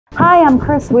Hi, I'm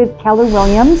Chris with Keller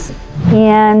Williams,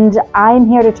 and I'm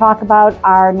here to talk about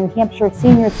our New Hampshire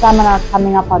Senior Seminar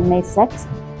coming up on May 6th.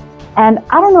 And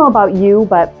I don't know about you,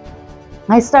 but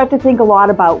I start to think a lot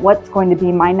about what's going to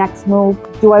be my next move.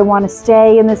 Do I want to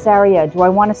stay in this area? Do I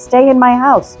want to stay in my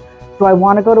house? Do I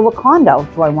want to go to a condo?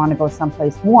 Do I want to go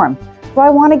someplace warm? Do I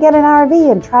want to get an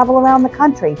RV and travel around the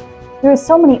country? There are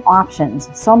so many options,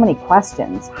 so many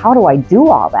questions. How do I do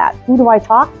all that? Who do I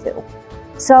talk to?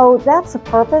 So that's the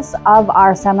purpose of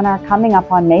our seminar coming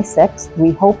up on May 6th.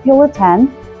 We hope you'll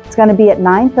attend. It's going to be at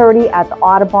 9:30 at the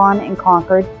Audubon in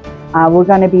Concord. We're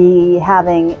going to be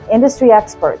having industry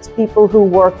experts, people who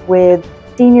work with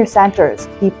senior centers,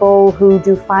 people who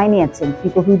do financing,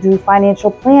 people who do financial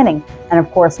planning, and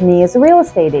of course me as a real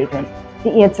estate agent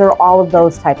to answer all of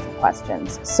those types of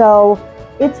questions. So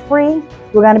it's free.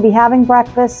 We're going to be having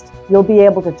breakfast. You'll be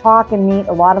able to talk and meet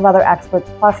a lot of other experts,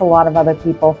 plus a lot of other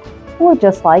people who are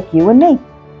just like you and me.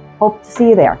 Hope to see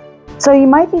you there. So you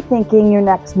might be thinking your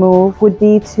next move would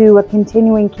be to a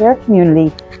continuing care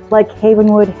community like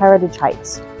Havenwood Heritage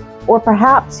Heights. Or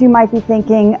perhaps you might be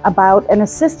thinking about an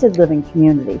assisted living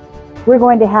community. We're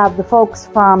going to have the folks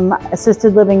from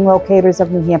Assisted Living Locators of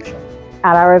New Hampshire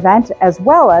at our event, as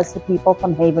well as the people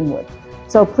from Havenwood.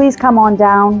 So please come on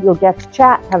down. You'll get to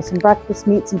chat, have some breakfast,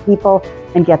 meet some people,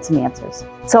 and get some answers.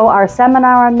 So our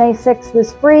seminar on May 6th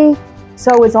is free.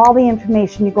 So is all the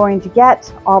information you're going to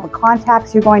get, all the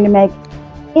contacts you're going to make,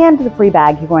 and the free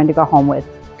bag you're going to go home with.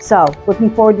 So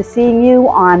looking forward to seeing you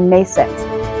on May 6th.